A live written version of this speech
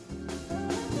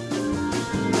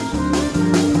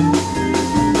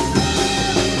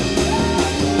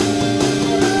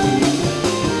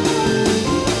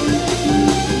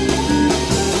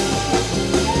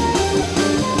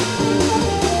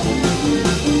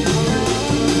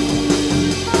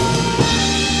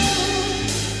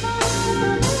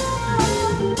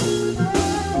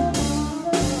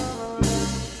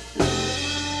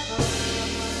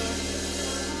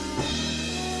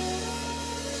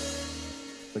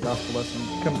gospel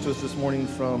lesson comes to us this morning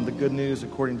from the Good News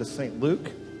according to St. Luke,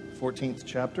 14th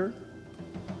chapter.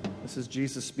 This is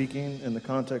Jesus speaking in the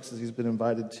context as he's been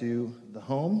invited to the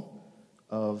home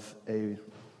of a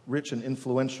rich and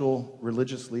influential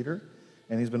religious leader,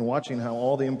 and he's been watching how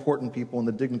all the important people and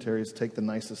the dignitaries take the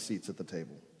nicest seats at the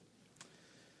table.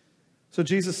 So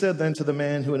Jesus said then to the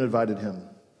man who had invited him,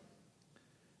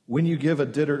 "When you give a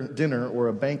dinner or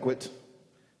a banquet,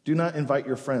 do not invite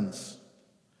your friends,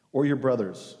 or your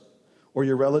brothers, or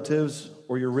your relatives,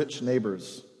 or your rich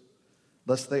neighbors,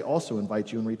 lest they also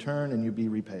invite you in return and you be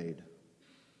repaid.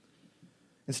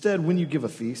 Instead, when you give a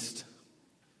feast,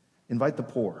 invite the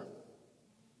poor,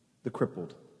 the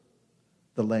crippled,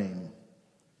 the lame,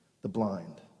 the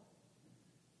blind,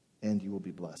 and you will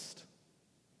be blessed,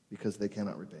 because they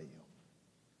cannot repay you.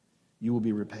 You will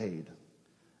be repaid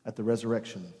at the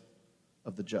resurrection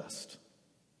of the just."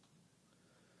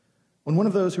 When one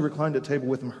of those who reclined at table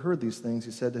with him heard these things,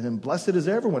 he said to him, "Blessed is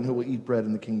everyone who will eat bread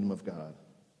in the kingdom of God."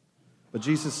 But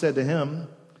Jesus said to him,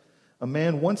 "A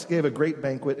man once gave a great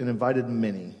banquet and invited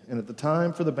many. And at the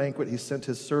time for the banquet, he sent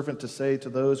his servant to say to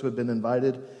those who had been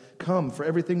invited, 'Come, for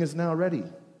everything is now ready.'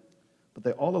 But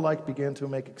they all alike began to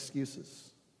make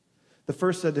excuses. The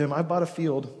first said to him, 'I bought a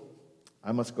field.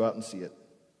 I must go out and see it.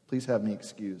 Please have me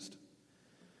excused.'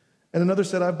 And another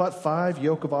said, 'I've bought 5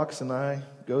 yoke of oxen, and I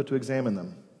go to examine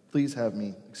them. Please have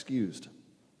me excused.'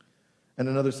 And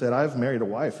another said, 'I've married a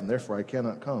wife, and therefore I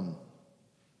cannot come.'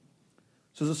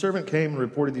 So the servant came and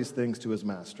reported these things to his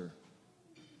master.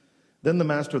 Then the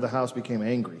master of the house became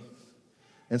angry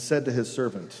and said to his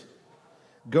servant,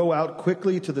 'Go out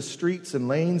quickly to the streets and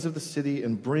lanes of the city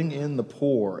and bring in the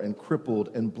poor and crippled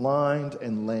and blind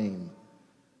and lame.'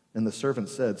 And the servant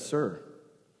said, 'Sir,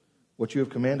 what you have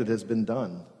commanded has been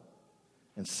done,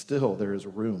 and still there is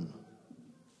room.'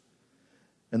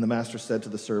 And the master said to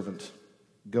the servant,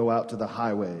 'Go out to the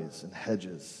highways and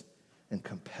hedges and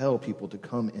compel people to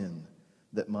come in,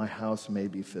 that my house may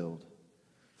be filled.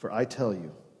 For I tell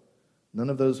you, none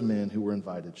of those men who were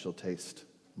invited shall taste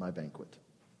my banquet.'"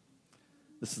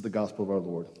 This is the gospel of our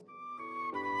Lord.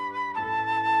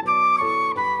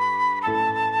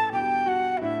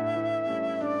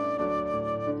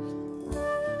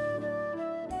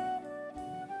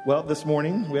 Well, this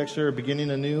morning we actually are beginning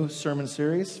a new sermon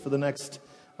series for the next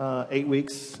 8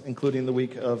 weeks, including the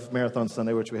week of Marathon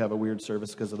Sunday, which we have a weird service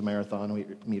because of the marathon. We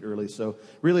meet early. So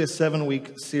really a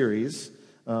 7-week series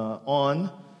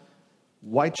on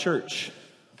why church,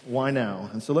 why now?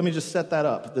 And so let me just set that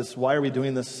up. Why are we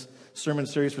doing this sermon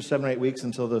series for 7 or 8 weeks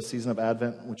until the season of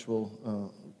Advent, which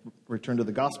will return to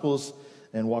the Gospels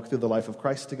and walk through the life of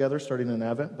Christ together, starting in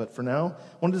Advent. But for now,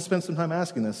 I wanted to spend some time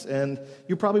asking this. And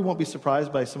you probably won't be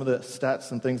surprised by some of the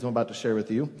stats and things I'm about to share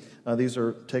with you. These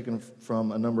are taken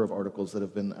from a number of articles that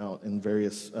have been out in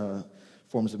various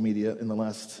forms of media in the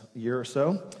last year or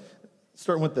so.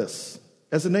 Starting with this.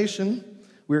 As a nation,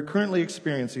 we are currently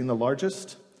experiencing the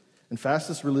largest and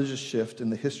fastest religious shift in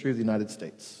the history of the United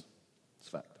States. It's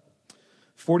a fact.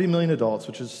 40 million adults,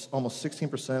 which is almost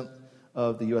 16%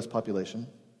 of the U.S. population,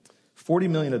 40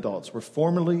 million adults were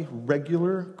formerly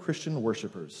regular Christian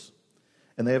worshipers,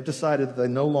 and they have decided that they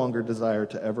no longer desire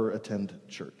to ever attend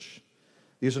church.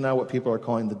 These are now what people are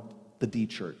calling the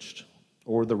de-churched,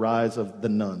 or the rise of the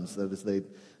nuns. That is, they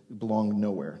belong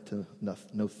nowhere, to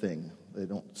no thing. They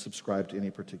don't subscribe to any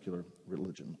particular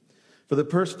religion. For the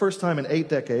first time in 8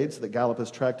 decades that Gallup has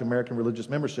tracked American religious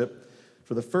membership,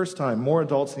 for the first time, more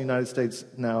adults in the United States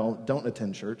now don't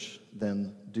attend church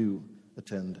than do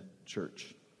attend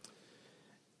church.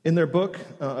 In their book,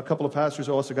 a couple of pastors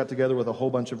also got together with a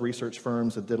whole bunch of research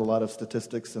firms that did a lot of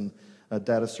statistics and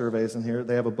data surveys in here.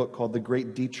 They have a book called The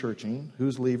Great De-Churching.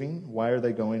 Who's leaving? Why are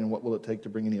they going? And what will it take to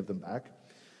bring any of them back?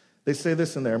 They say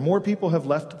this in there: more people have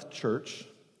left the church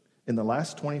in the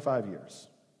last 25 years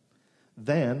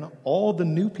than all the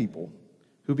new people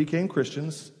who became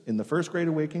Christians in the First Great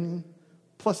Awakening,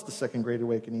 plus the Second Great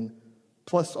Awakening,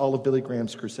 plus all of Billy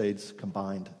Graham's crusades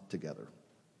combined together.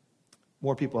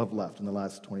 More people have left in the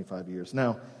last 25 years.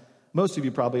 Now, most of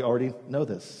you probably already know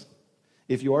this.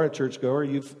 If you are a churchgoer,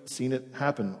 you've seen it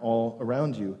happen all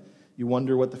around you. You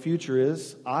wonder what the future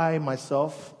is. I,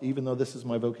 myself, even though this is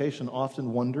my vocation,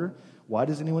 often wonder, why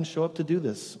does anyone show up to do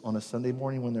this on a Sunday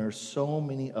morning when there are so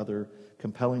many other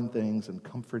compelling things and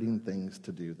comforting things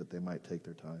to do that they might take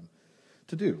their time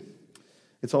to do?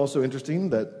 It's also interesting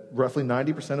that roughly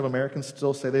 90% of Americans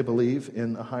still say they believe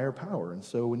in a higher power. And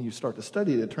so when you start to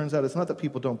study it, it turns out it's not that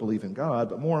people don't believe in God,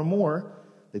 but more and more,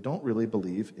 they don't really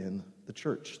believe in the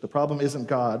church. The problem isn't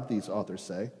God, these authors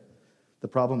say. The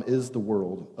problem is the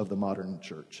world of the modern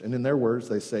church. And in their words,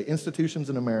 they say,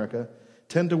 institutions in America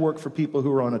tend to work for people who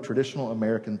are on a traditional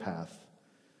American path.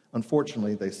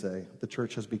 Unfortunately, they say, the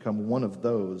church has become one of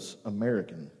those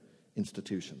American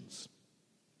institutions.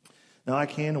 Now, I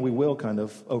can and we will kind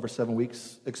of, over 7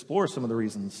 weeks, explore some of the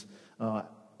reasons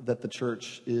that the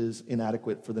church is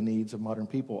inadequate for the needs of modern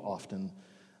people often.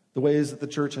 The ways that the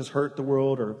church has hurt the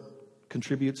world or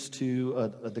contributes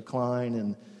to a decline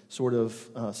in sort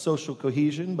of social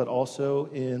cohesion, but also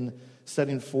in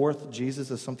setting forth Jesus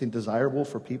as something desirable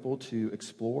for people to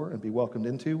explore and be welcomed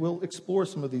into. We'll explore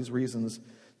some of these reasons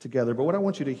together. But what I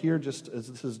want you to hear, just as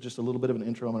this is just a little bit of an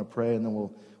intro, I'm going to pray, and then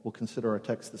we'll consider our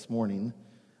text this morning.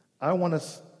 I want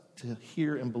us to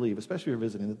hear and believe, especially if you're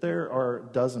visiting, that there are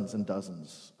dozens and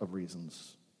dozens of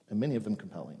reasons, and many of them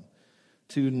compelling,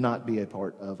 to not be a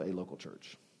part of a local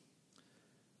church.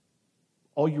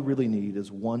 All you really need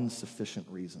is one sufficient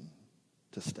reason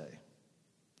to stay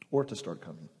or to start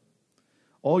coming.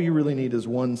 All you really need is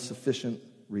one sufficient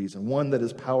reason, one that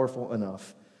is powerful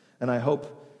enough. And I hope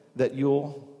that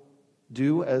you'll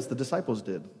do as the disciples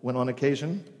did, when on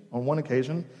one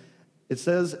occasion, it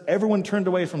says everyone turned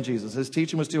away from Jesus. His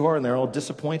teaching was too hard, and they're all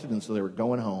disappointed, and so they were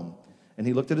going home. And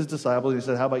he looked at his disciples, and he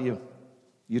said, how about you?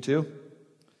 You too?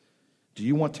 Do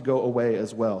you want to go away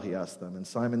as well? He asked them. And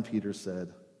Simon Peter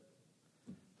said,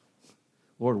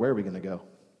 Lord, where are we going to go?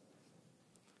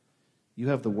 You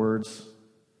have the words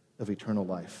of eternal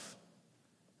life,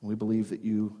 and we believe that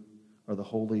you are the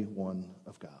Holy One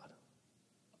of God.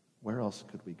 Where else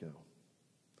could we go?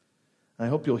 I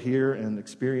hope you'll hear and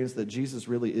experience that Jesus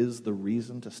really is the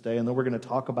reason to stay. And then we're going to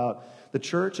talk about the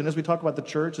church. And as we talk about the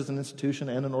church as an institution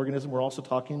and an organism, we're also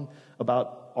talking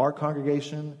about our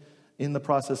congregation in the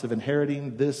process of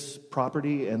inheriting this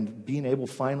property and being able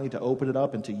finally to open it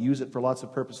up and to use it for lots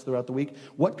of purposes throughout the week.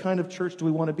 What kind of church do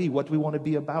we want to be? What do we want to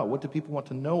be about? What do people want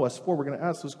to know us for? We're going to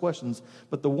ask those questions.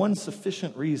 But the one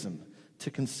sufficient reason to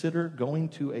consider going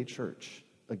to a church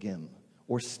again,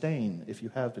 or staying if you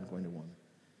have been going to one,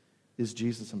 is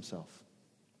Jesus himself.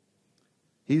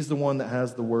 He's the one that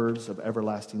has the words of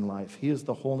everlasting life. He is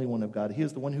the Holy One of God. He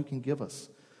is the one who can give us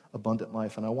abundant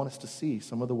life. And I want us to see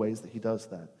some of the ways that he does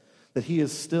that. That he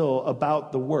is still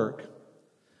about the work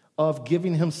of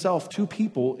giving himself to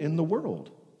people in the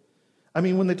world. I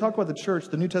mean, when they talk about the church,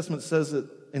 the New Testament says it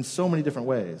in so many different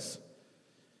ways.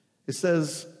 It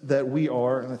says that we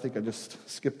are, and I think I just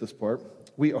skipped this part,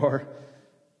 we are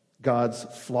God's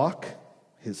flock,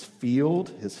 his field,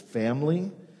 his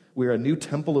family. We are a new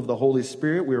temple of the Holy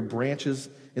Spirit. We are branches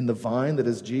in the vine that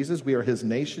is Jesus. We are his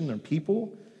nation and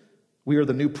people. We are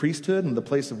the new priesthood and the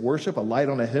place of worship, a light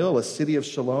on a hill, a city of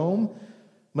shalom.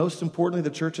 Most importantly,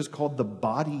 the church is called the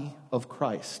body of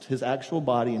Christ, his actual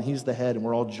body, and he's the head, and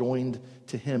we're all joined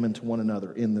to him and to one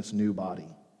another in this new body.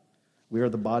 We are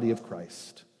the body of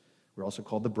Christ. We're also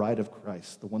called the bride of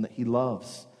Christ, the one that he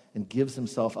loves and gives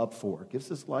himself up for, gives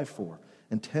his life for,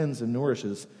 and tends and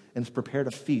nourishes, and has prepared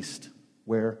a feast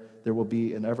where there will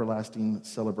be an everlasting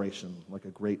celebration, like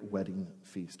a great wedding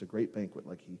feast, a great banquet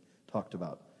like he talked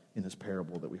about in his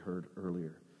parable that we heard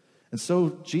earlier. And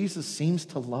so Jesus seems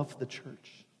to love the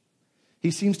church.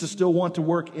 He seems to still want to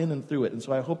work in and through it. And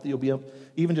so I hope that you'll be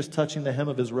even just touching the hem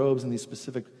of his robes in these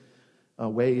specific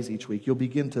ways each week. You'll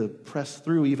begin to press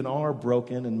through even our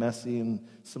broken and messy and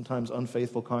sometimes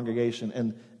unfaithful congregation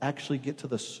and actually get to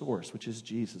the source, which is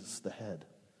Jesus, the head,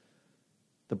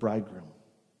 the bridegroom,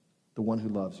 the one who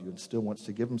loves you and still wants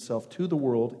to give himself to the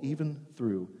world even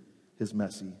through his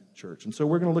messy church. And so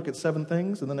we're going to look at 7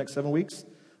 things in the next 7 weeks.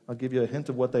 I'll give you a hint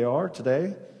of what they are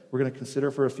today. We're going to consider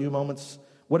for a few moments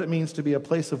what it means to be a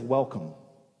place of welcome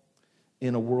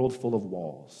in a world full of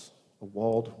walls, a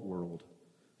walled world.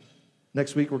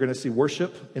 Next week, we're going to see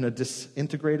worship in a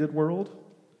disintegrated world,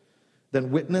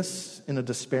 then witness in a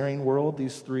despairing world.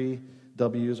 These 3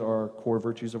 W's are core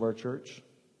virtues of our church.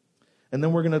 And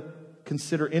then we're going to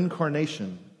consider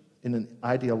incarnation in an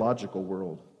ideological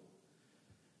world,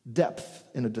 depth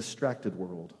in a distracted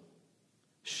world,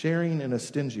 sharing in a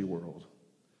stingy world,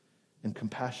 and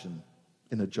compassion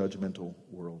in a judgmental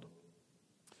world.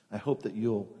 I hope that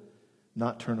you'll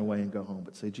not turn away and go home,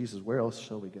 but say, Jesus, where else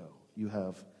shall we go? You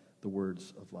have the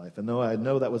words of life. And though I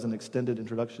know that was an extended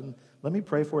introduction, let me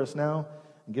pray for us now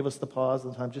and give us the pause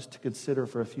and the time just to consider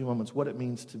for a few moments what it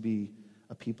means to be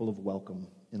a people of welcome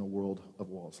in a world of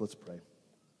walls. Let's pray.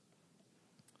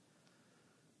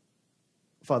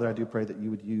 Father, I do pray that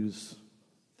you would use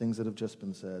things that have just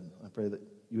been said. I pray that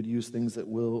you would use things that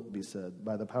will be said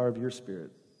by the power of your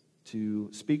Spirit to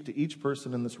speak to each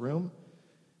person in this room,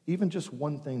 even just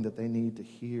one thing that they need to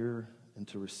hear and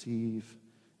to receive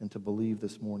and to believe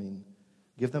this morning.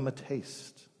 Give them a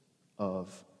taste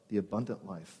of the abundant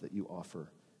life that you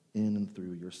offer in and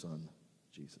through your Son,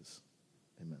 Jesus.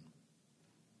 Amen.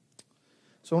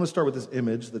 So I want to start with this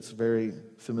image that's very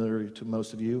familiar to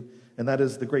most of you, and that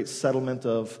is the great settlement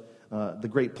of the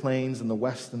Great Plains in the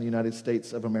west in the United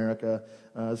States of America.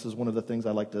 This is one of the things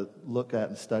I like to look at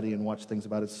and study and watch things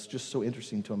about. It's just so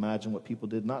interesting to imagine what people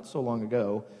did not so long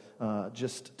ago,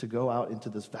 just to go out into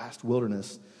this vast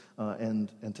wilderness and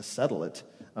to settle it,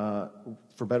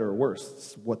 for better or worse.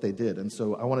 It's what they did. And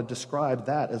so I want to describe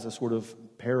that as a sort of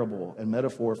parable and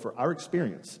metaphor for our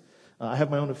experience. I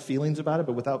have my own feelings about it,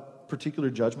 but without particular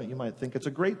judgment. You might think it's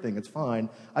a great thing, it's fine.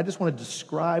 I just want to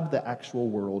describe the actual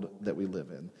world that we live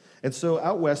in. And so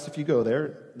out west, if you go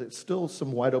there, there's still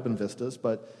some wide open vistas,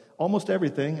 but almost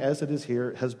everything, as it is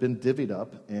here, has been divvied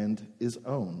up and is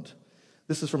owned.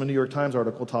 This is from a New York Times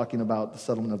article talking about the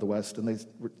settlement of the West, and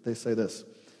they say this: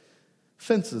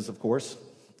 fences, of course,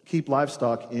 keep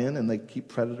livestock in and they keep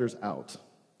predators out.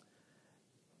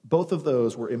 Both of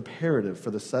those were imperative for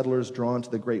the settlers drawn to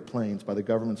the Great Plains by the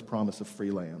government's promise of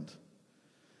free land.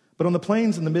 But on the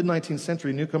plains in the mid-19th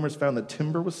century, newcomers found that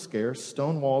timber was scarce,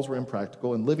 stone walls were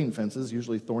impractical, and living fences,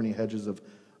 usually thorny hedges of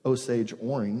Osage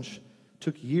orange,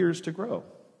 took years to grow.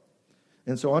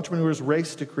 And so entrepreneurs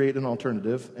raced to create an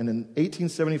alternative, and in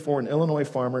 1874, an Illinois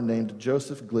farmer named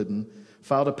Joseph Glidden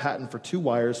filed a patent for 2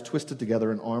 wires twisted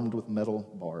together and armed with metal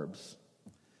barbs.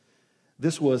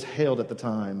 This was hailed at the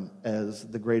time as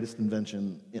the greatest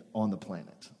invention on the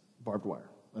planet, barbed wire,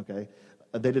 okay?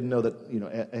 They didn't know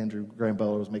that, Andrew Graham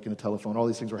Bell was making a telephone. All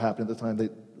these things were happening at the time.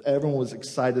 Everyone was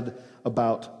excited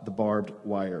about the barbed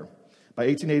wire. By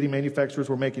 1880, manufacturers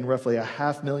were making roughly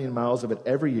 500,000 miles of it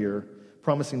every year,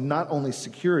 promising not only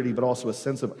security, but also a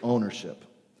sense of ownership.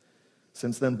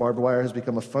 Since then, barbed wire has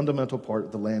become a fundamental part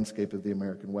of the landscape of the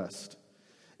American West.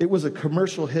 It was a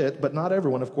commercial hit, but not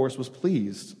everyone, of course, was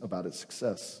pleased about its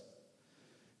success.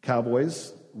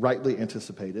 Cowboys rightly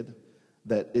anticipated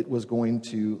that it was going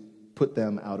to put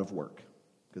them out of work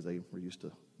because they were used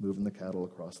to moving the cattle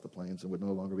across the plains and would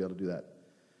no longer be able to do that.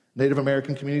 Native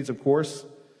American communities, of course,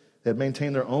 had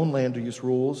maintained their own land use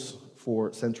rules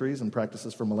for centuries and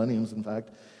practices for millenniums, in fact.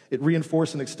 It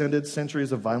reinforced and extended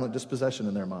centuries of violent dispossession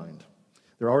in their mind.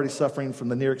 They're already suffering from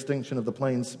the near extinction of the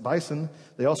plains bison.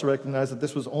 They also recognized that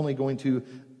this was only going to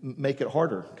make it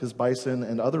harder because bison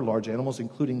and other large animals,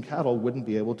 including cattle, wouldn't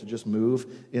be able to just move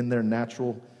in their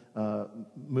natural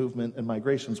movement and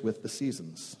migrations with the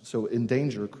seasons. So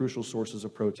endanger crucial sources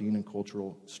of protein and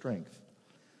cultural strength.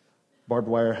 Barbed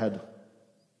wire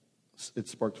it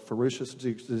sparked ferocious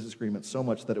disagreement so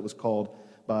much that it was called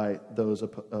by those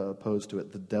opposed to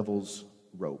it the devil's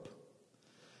rope.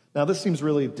 Now this seems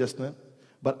really distant,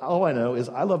 but all I know is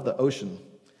I love the ocean,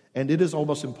 and it is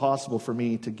almost impossible for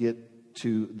me to get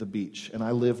to the beach, and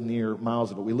I live near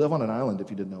miles of it. We live on an island,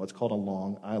 if you didn't know. It's called a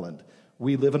Long Island.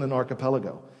 We live in an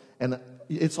archipelago, and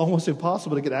it's almost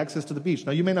impossible to get access to the beach.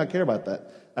 Now, you may not care about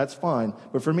that. That's fine.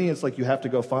 But for me, it's like you have to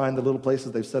go find the little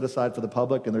places they've set aside for the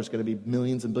public, and there's going to be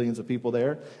millions and billions of people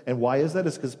there. And why is that?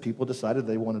 It's because people decided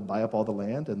they wanted to buy up all the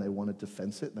land, and they wanted to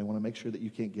fence it, and they want to make sure that you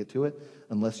can't get to it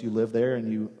unless you live there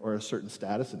and you are a certain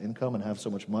status and income and have so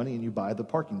much money, and you buy the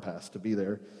parking pass to be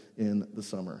there in the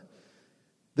summer.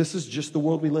 This is just the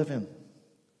world we live in.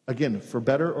 Again, for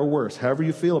better or worse, however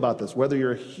you feel about this, whether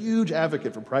you're a huge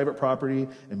advocate for private property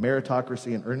and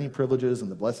meritocracy and earning privileges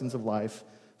and the blessings of life,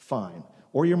 fine.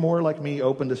 Or you're more like me,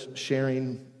 open to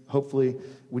sharing. Hopefully,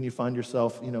 when you find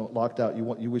yourself, locked out, you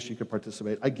wish you could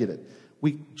participate. I get it.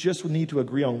 We just need to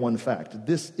agree on one fact.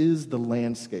 This is the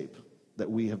landscape that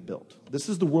we have built. This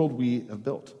is the world we have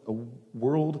built, a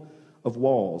world of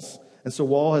walls. And so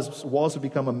walls have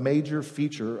become a major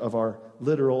feature of our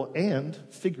literal and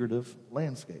figurative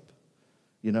landscape.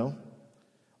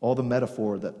 All the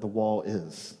metaphor that the wall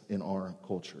is in our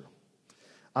culture.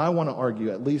 I want to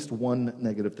argue at least one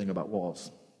negative thing about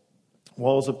walls.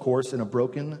 Walls, of course, in a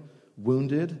broken,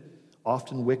 wounded,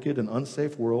 often wicked and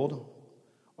unsafe world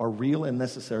are real and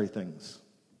necessary things.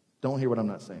 Don't hear what I'm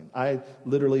not saying.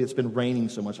 It's been raining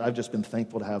so much, I've just been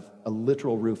thankful to have a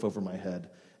literal roof over my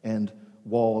head and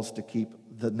walls to keep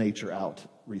the nature out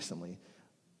recently.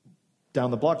 Down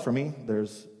the block from me,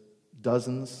 there's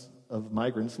dozens of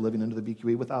migrants living into the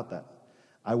BQE without that.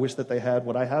 I wish that they had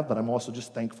what I have, but I'm also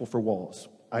just thankful for walls.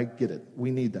 I get it.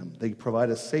 We need them. They provide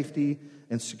us safety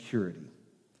and security.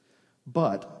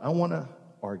 But I want to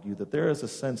argue that there is a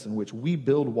sense in which we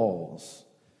build walls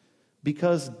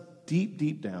because deep,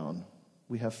 deep down,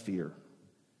 we have fear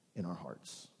in our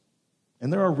hearts.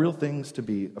 And there are real things to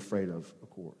be afraid of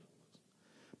course.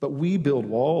 But we build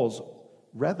walls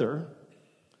rather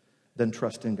than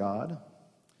trust in God.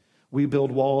 We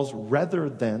build walls rather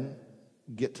than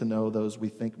get to know those we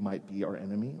think might be our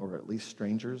enemy, or at least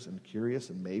strangers and curious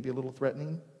and maybe a little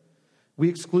threatening. We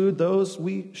exclude those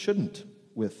we shouldn't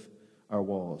with our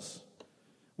walls.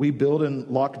 We build and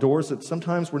lock doors that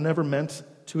sometimes were never meant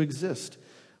to exist.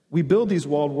 We build these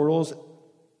walled worlds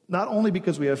not only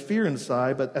because we have fear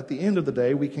inside, but at the end of the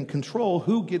day, we can control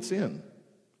who gets in,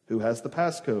 who has the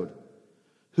passcode,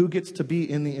 who gets to be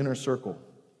in the inner circle,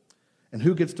 and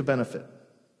who gets to benefit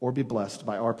or be blessed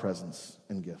by our presence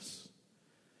and gifts.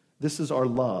 This is our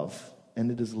love, and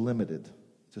it is limited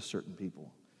to certain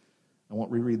people. I won't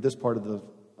reread this part of the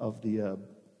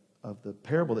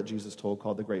parable that Jesus told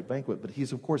called the Great Banquet, but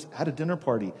he's, of course, at a dinner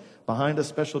party behind a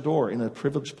special door in a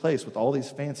privileged place with all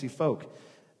these fancy folk,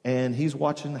 and he's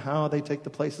watching how they take the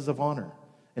places of honor,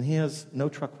 and he has no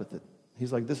truck with it.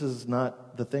 He's like, this is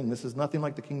not the thing. This is nothing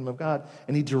like the kingdom of God,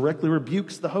 and he directly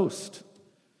rebukes the host.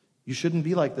 You shouldn't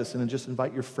be like this and just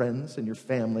invite your friends and your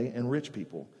family and rich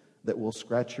people that will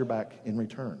scratch your back in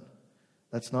return.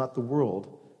 That's not the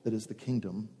world that is the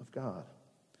kingdom of God.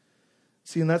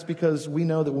 See, and that's because we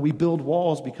know that when we build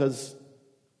walls, because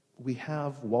we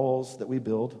have walls that we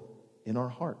build in our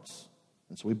hearts.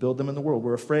 And so we build them in the world.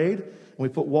 We're afraid, and we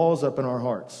put walls up in our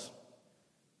hearts.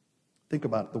 Think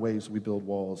about the ways we build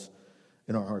walls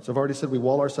in our hearts. I've already said we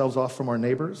wall ourselves off from our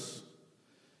neighbors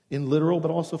in literal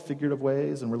but also figurative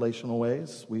ways and relational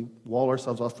ways. We wall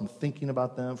ourselves off from thinking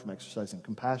about them, from exercising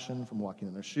compassion, from walking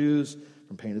in their shoes,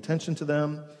 from paying attention to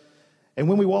them. And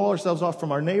when we wall ourselves off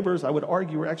from our neighbors, I would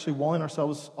argue we're actually walling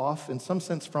ourselves off in some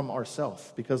sense from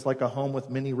ourselves. Because like a home with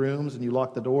many rooms and you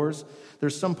lock the doors,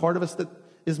 there's some part of us that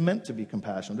is meant to be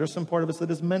compassionate. There's some part of us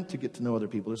that is meant to get to know other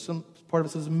people. There's some part of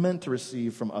us that is meant to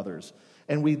receive from others.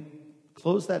 And we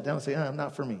close that down and say,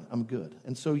 not for me, I'm good.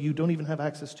 And so you don't even have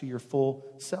access to your full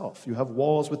self. You have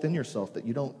walls within yourself that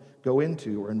you don't go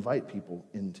into or invite people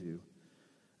into.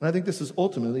 And I think this is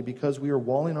ultimately because we are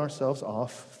walling ourselves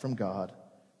off from God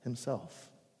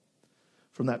himself,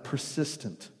 from that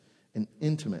persistent and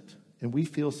intimate, and we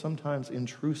feel sometimes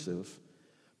intrusive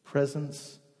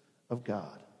presence of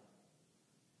God,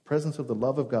 presence of the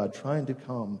love of God trying to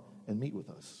come and meet with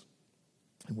us.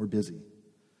 And we're busy.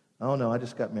 Oh no, I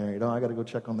just got married. Oh, I got to go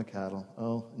check on the cattle.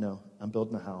 Oh no, I'm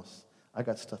building a house. I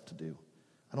got stuff to do.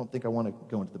 I don't think I want to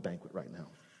go into the banquet right now.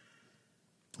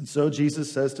 And so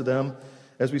Jesus says to them,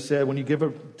 as we said, when you give a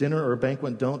dinner or a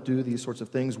banquet, don't do these sorts of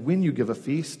things. When you give a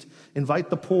feast, invite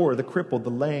the poor, the crippled,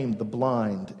 the lame, the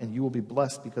blind, and you will be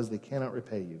blessed because they cannot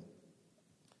repay you.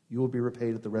 You will be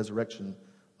repaid at the resurrection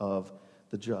of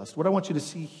the just. What I want you to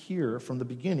see here from the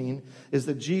beginning is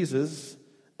that Jesus,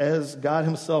 as God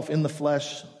himself in the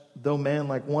flesh, though man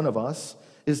like one of us,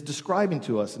 is describing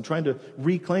to us and trying to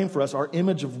reclaim for us our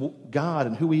image of God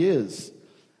and who he is.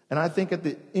 And I think at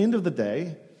the end of the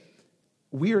day,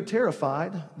 we are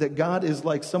terrified that God is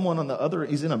like someone on the other,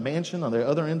 he's in a mansion on the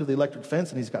other end of the electric fence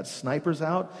and he's got snipers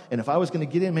out. And if I was going to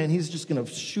get in, man, he's just going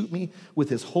to shoot me with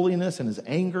his holiness and his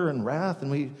anger and wrath.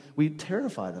 And we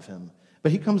terrified of him.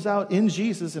 But he comes out in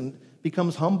Jesus and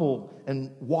becomes humble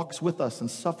and walks with us and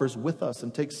suffers with us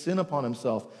and takes sin upon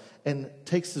himself and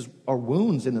takes our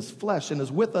wounds in his flesh and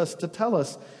is with us to tell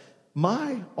us,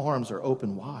 my arms are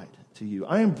open wide to you.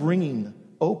 I am bringing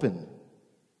open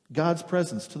God's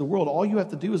presence to the world. All you have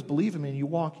to do is believe him and you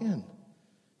walk in.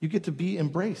 You get to be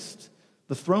embraced.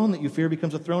 The throne that you fear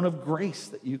becomes a throne of grace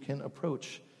that you can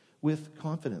approach with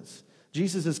confidence.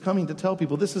 Jesus is coming to tell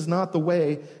people this is not the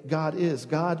way God is.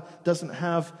 God doesn't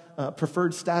have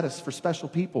preferred status for special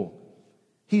people.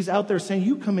 He's out there saying,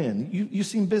 you come in. You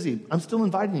seem busy. I'm still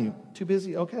inviting you. Too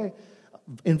busy? Okay.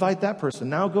 Invite that person.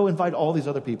 Now go invite all these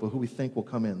other people who we think will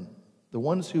come in. The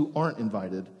ones who aren't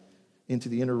invited into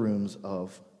the inner rooms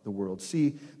of the world.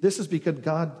 See, this is because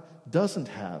God doesn't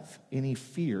have any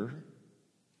fear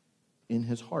in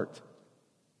his heart.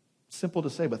 Simple to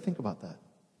say, but think about that.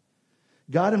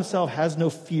 God himself has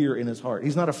no fear in his heart.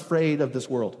 He's not afraid of this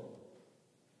world.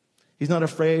 He's not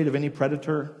afraid of any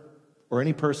predator or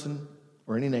any person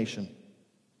or any nation.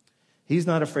 He's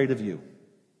not afraid of you.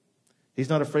 He's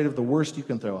not afraid of the worst you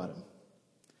can throw at him.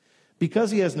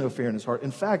 Because he has no fear in his heart. In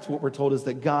fact, what we're told is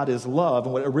that God is love,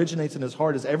 and what originates in his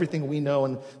heart is everything we know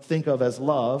and think of as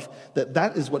love,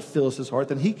 that is what fills his heart.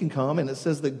 Then he can come, and it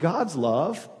says that God's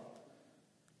love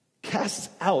casts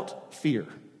out fear.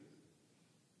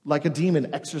 Like a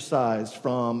demon exorcised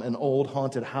from an old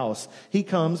haunted house. He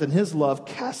comes and his love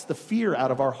casts the fear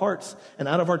out of our hearts and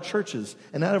out of our churches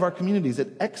and out of our communities.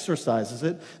 It exorcises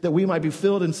it that we might be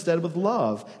filled instead with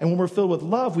love. And when we're filled with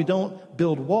love, we don't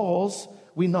build walls.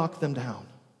 We knock them down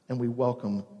and we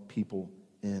welcome people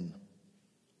in.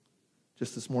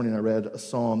 Just this morning I read a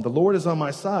psalm. The Lord is on my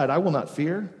side. I will not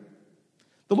fear.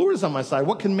 The Lord is on my side.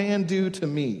 What can man do to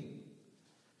me?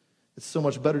 It's so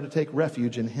much better to take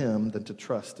refuge in him than to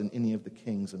trust in any of the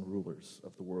kings and rulers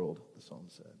of the world, the psalm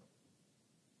said.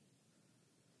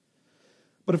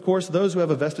 But of course, those who have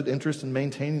a vested interest in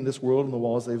maintaining this world and the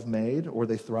walls they've made, or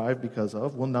they thrive because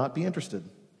of, will not be interested.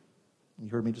 You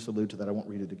heard me just allude to that. I won't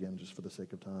read it again just for the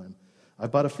sake of time.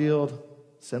 I've bought a field,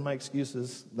 send my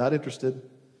excuses, not interested.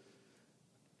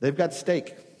 They've got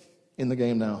stake in the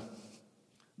game now.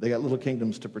 They got little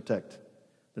kingdoms to protect.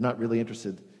 They're not really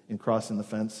interested in crossing the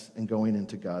fence and going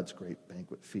into God's great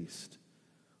banquet feast.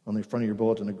 On the front of your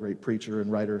bulletin, a great preacher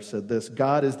and writer said this: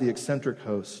 God is the eccentric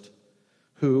host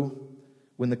who,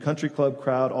 when the country club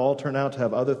crowd all turn out to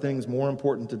have other things more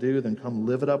important to do than come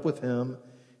live it up with him,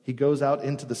 he goes out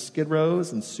into the skid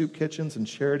rows and soup kitchens and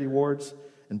charity wards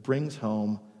and brings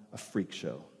home a freak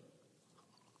show.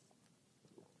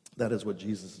 That is what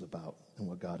Jesus is about and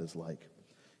what God is like.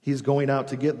 He's going out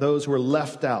to get those who are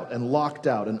left out and locked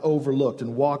out and overlooked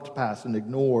and walked past and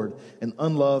ignored and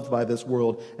unloved by this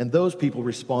world. And those people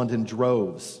respond in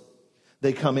droves.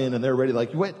 They come in and they're ready,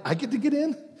 like, wait, I get to get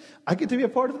in? I get to be a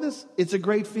part of this? It's a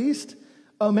great feast?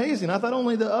 Amazing. I thought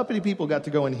only the uppity people got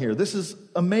to go in here. This is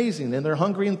amazing. And they're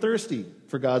hungry and thirsty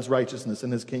for God's righteousness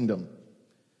and his kingdom.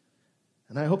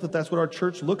 And I hope that that's what our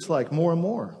church looks like more and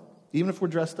more. Even if we're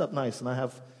dressed up nice and I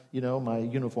have, my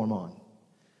uniform on.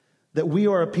 That we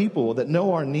are a people that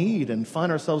know our need and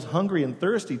find ourselves hungry and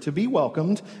thirsty to be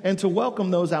welcomed and to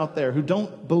welcome those out there who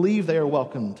don't believe they are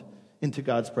welcomed into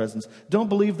God's presence, don't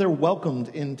believe they're welcomed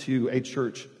into a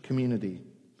church community.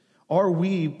 Are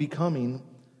we becoming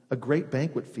a great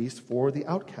banquet feast for the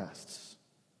outcasts?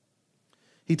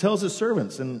 He tells his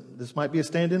servants, and this might be a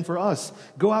stand-in for us,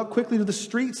 go out quickly to the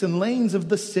streets and lanes of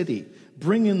the city,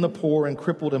 bring in the poor and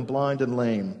crippled and blind and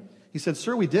lame. He said,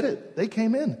 sir, we did it. They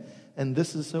came in. And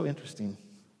this is so interesting.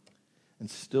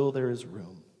 And still there is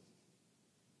room.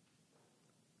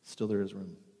 Still there is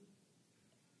room.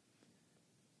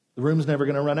 The room's never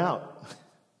going to run out.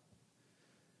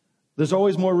 There's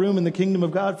always more room in the kingdom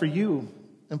of God for you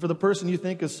and for the person you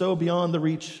think is so beyond the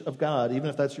reach of God, even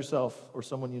if that's yourself or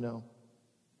someone you know.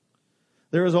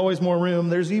 There is always more room.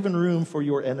 There's even room for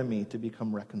your enemy to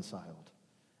become reconciled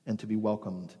and to be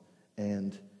welcomed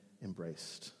and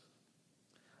embraced.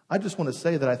 I just want to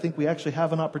say that I think we actually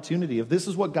have an opportunity. If this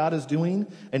is what God is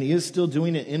doing, and he is still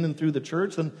doing it in and through the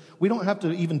church, then we don't have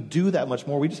to even do that much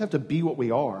more. We just have to be what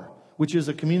we are, which is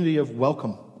a community of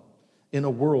welcome in a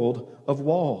world of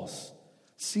walls.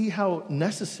 See how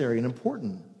necessary and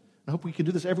important. I hope we can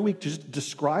do this every week. Just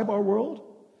describe our world,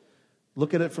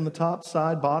 look at it from the top,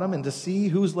 side, bottom, and to see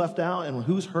who's left out and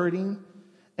who's hurting,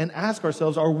 and ask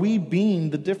ourselves, are we being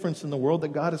the difference in the world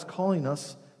that God is calling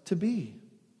us to be?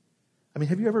 I mean,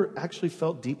 have you ever actually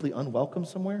felt deeply unwelcome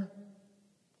somewhere?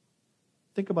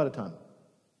 Think about a time.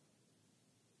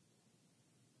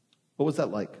 What was that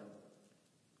like?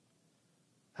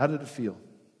 How did it feel?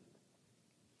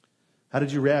 How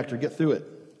did you react or get through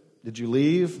it? Did you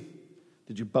leave?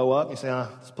 Did you bow up and you say,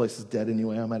 this place is dead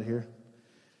anyway, I'm out of here?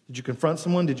 Did you confront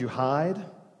someone? Did you hide?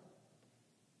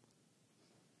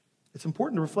 It's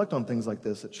important to reflect on things like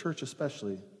this, at church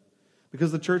especially,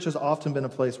 because the church has often been a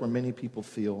place where many people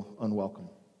feel unwelcome.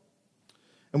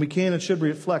 And we can and should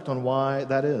reflect on why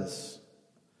that is.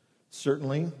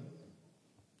 Certainly,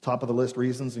 top of the list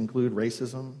reasons include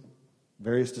racism,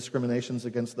 various discriminations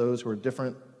against those who are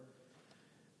different,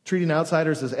 treating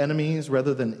outsiders as enemies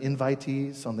rather than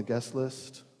invitees on the guest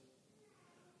list,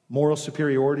 moral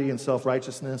superiority and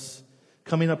self-righteousness,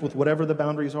 coming up with whatever the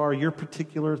boundaries are, your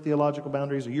particular theological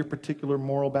boundaries or your particular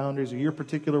moral boundaries or your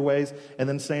particular ways, and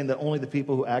then saying that only the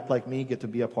people who act like me get to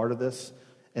be a part of this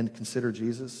and consider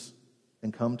Jesus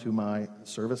and come to my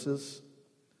services.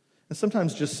 And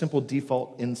sometimes just simple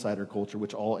default insider culture,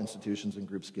 which all institutions and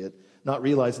groups get, not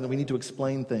realizing that we need to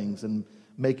explain things and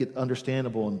make it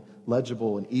understandable and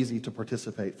legible and easy to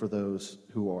participate for those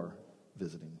who are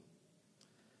visiting.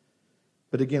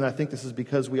 But again, I think this is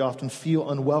because we often feel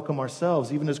unwelcome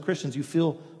ourselves. Even as Christians, you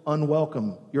feel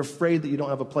unwelcome. You're afraid that you don't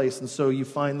have a place, and so you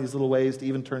find these little ways to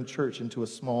even turn church into a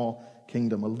small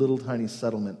kingdom, a little tiny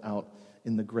settlement out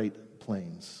in the great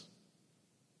plains.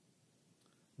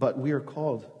 But we are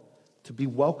called to be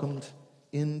welcomed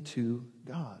into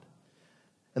God.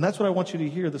 And that's what I want you to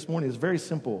hear this morning. It's very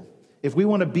simple. If we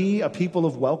want to be a people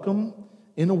of welcome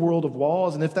in a world of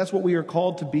walls, and if that's what we are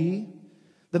called to be,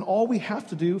 then all we have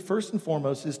to do, first and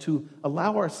foremost, is to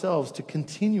allow ourselves to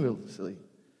continuously,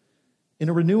 in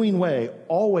a renewing way,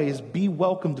 always be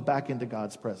welcomed back into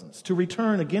God's presence, to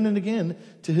return again and again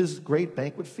to his great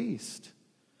banquet feast.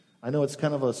 I know it's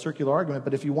kind of a circular argument,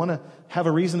 but if you want to have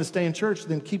a reason to stay in church,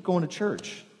 then keep going to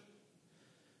church.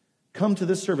 Come to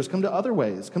this service. Come to other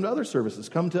ways. Come to other services.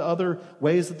 Come to other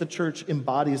ways that the church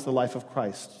embodies the life of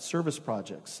Christ. Service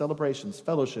projects, celebrations,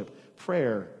 fellowship,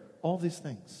 prayer, all these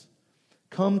things.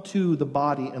 Come to the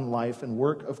body and life and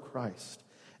work of Christ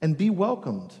and be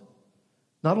welcomed,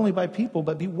 not only by people,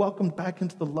 but be welcomed back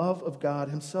into the love of God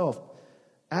himself.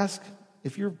 Ask,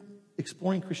 if you're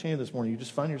exploring Christianity this morning, you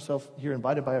just find yourself here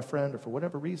invited by a friend or for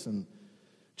whatever reason,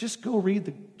 just go read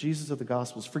the Jesus of the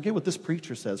Gospels. Forget what this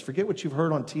preacher says. Forget what you've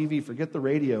heard on TV. Forget the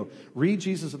radio. Read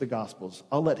Jesus of the Gospels.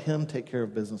 I'll let him take care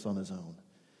of business on his own.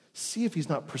 See if he's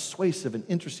not persuasive and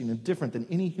interesting and different than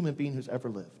any human being who's ever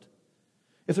lived.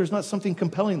 If there's not something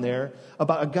compelling there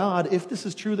about a God, if this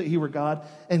is true that he were God,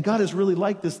 and God is really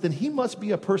like this, then he must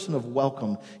be a person of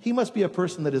welcome. He must be a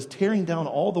person that is tearing down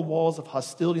all the walls of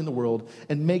hostility in the world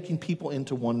and making people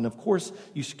into one. And of course,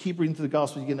 you should keep reading through the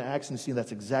Gospel, you get into Acts, and you see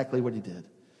that's exactly what he did.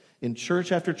 In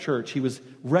church after church, he was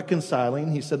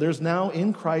reconciling. He said, there's now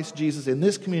in Christ Jesus, in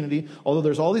this community, although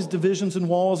there's all these divisions and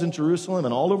walls in Jerusalem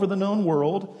and all over the known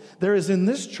world, there is in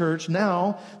this church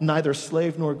now neither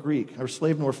slave nor Greek, or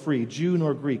slave nor free, Jew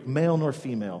nor Greek, male nor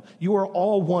female. You are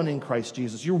all one in Christ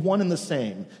Jesus. You're one and the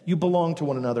same. You belong to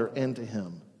one another and to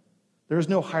him. There is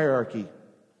no hierarchy.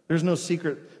 There's no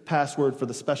secret password for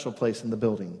the special place in the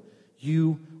building.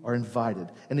 You are invited.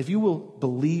 And if you will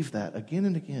believe that again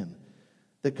and again,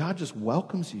 that God just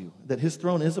welcomes you, that his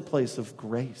throne is a place of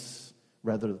grace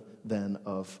rather than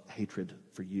of hatred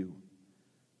for you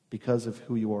because of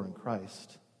who you are in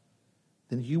Christ,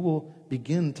 then you will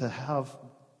begin to have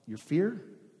your fear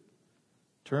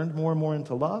turned more and more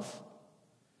into love,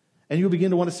 and you'll begin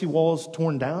to want to see walls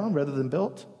torn down rather than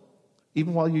built,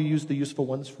 even while you use the useful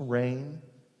ones from rain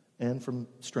and from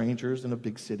strangers in a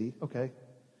big city, okay?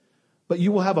 But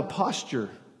you will have a posture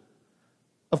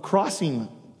of crossing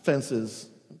fences,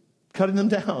 cutting them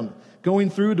down, going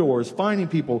through doors, finding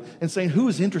people, and saying,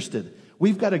 who's interested?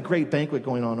 We've got a great banquet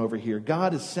going on over here.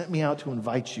 God has sent me out to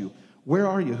invite you. Where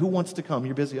are you? Who wants to come?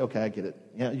 You're busy? Okay, I get it.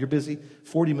 Yeah, you're busy.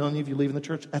 40 million of you leaving the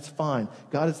church? That's fine.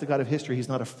 God is the God of history. He's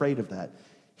not afraid of that.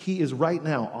 He is right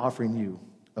now offering you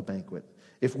a banquet.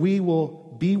 If we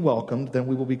will be welcomed, then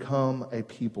we will become a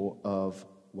people of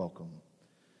welcome.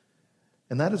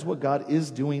 And that is what God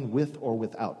is doing with or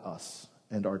without us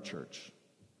and our church.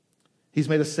 He's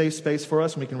made a safe space for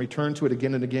us, and we can return to it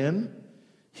again and again.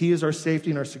 He is our safety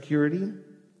and our security.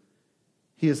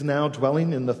 He is now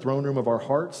dwelling in the throne room of our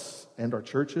hearts and our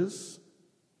churches.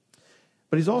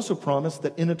 But he's also promised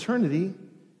that in eternity,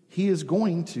 he is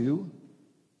going to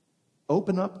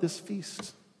open up this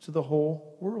feast to the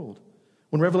whole world.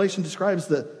 When Revelation describes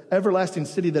the everlasting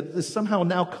city that is somehow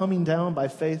now coming down by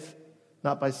faith,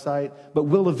 not by sight, but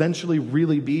will eventually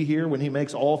really be here when he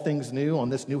makes all things new on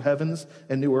this new heavens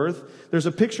and new earth. There's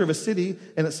a picture of a city,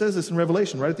 and it says this in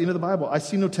Revelation, right at the end of the Bible. I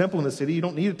see no temple in the city. You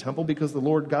don't need a temple because the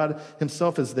Lord God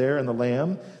himself is there and the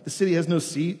Lamb. The city has no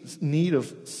need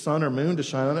of sun or moon to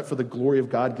shine on it, for the glory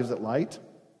of God gives it light.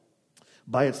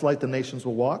 By its light the nations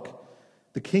will walk.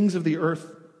 The kings of the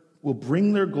earth will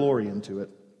bring their glory into it.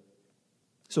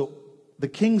 So the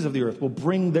kings of the earth will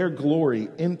bring their glory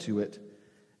into it,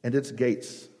 and its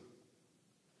gates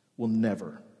will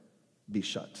never be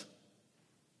shut.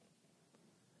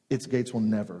 Its gates will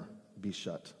never be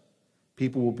shut.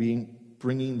 People will be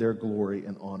bringing their glory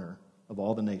and honor of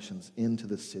all the nations into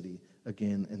the city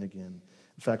again and again.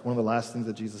 In fact, one of the last things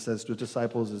that Jesus says to his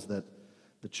disciples is that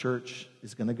the church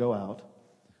is going to go out,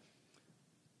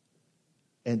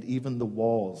 and even the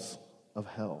walls of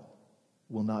hell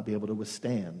will not be able to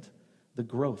withstand the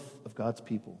growth of God's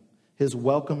people, his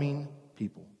welcoming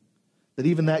people. That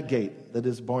even that gate that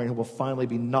is barring will finally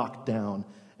be knocked down,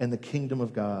 and the kingdom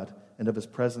of God and of his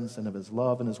presence and of his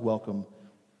love and his welcome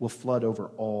will flood over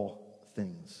all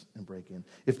things and break in.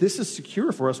 If this is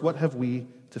secure for us, what have we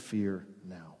to fear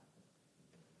now?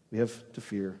 We have to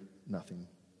fear nothing.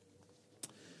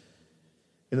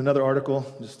 In another article,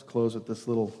 just to close with this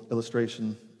little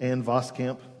illustration, Ann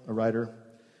Voskamp, a writer,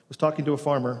 was talking to a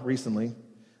farmer recently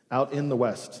out in the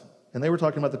West. And they were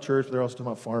talking about the church, but they're also talking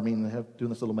about farming, and they're doing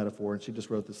this little metaphor, and she just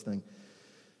wrote this thing.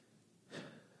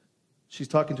 She's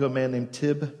talking to a man named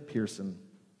Tib Pearson.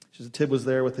 She said Tib was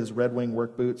there with his Red Wing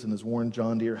work boots and his worn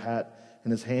John Deere hat,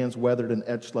 and his hands weathered and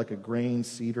etched like a grain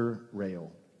cedar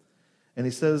rail. And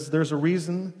he says, there's a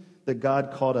reason that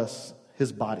God called us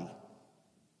his body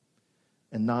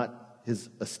and not his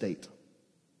estate.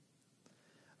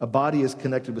 A body is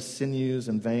connected with sinews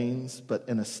and veins, but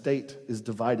an estate is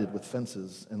divided with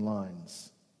fences and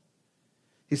lines.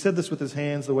 He said this with his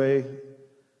hands the way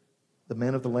the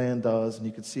man of the land does, and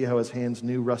you could see how his hands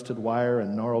knew rusted wire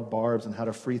and gnarled barbs and how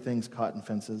to free things caught in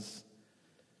fences.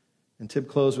 And Tib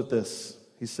closed with this.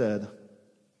 He said,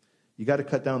 You got to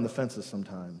cut down the fences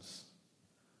sometimes,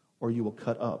 or you will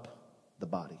cut up the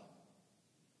body.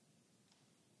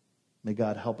 May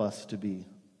God help us to be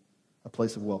a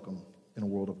place of welcome in a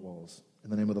world of walls. In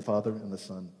the name of the Father, and the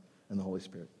Son, and the Holy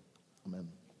Spirit. Amen.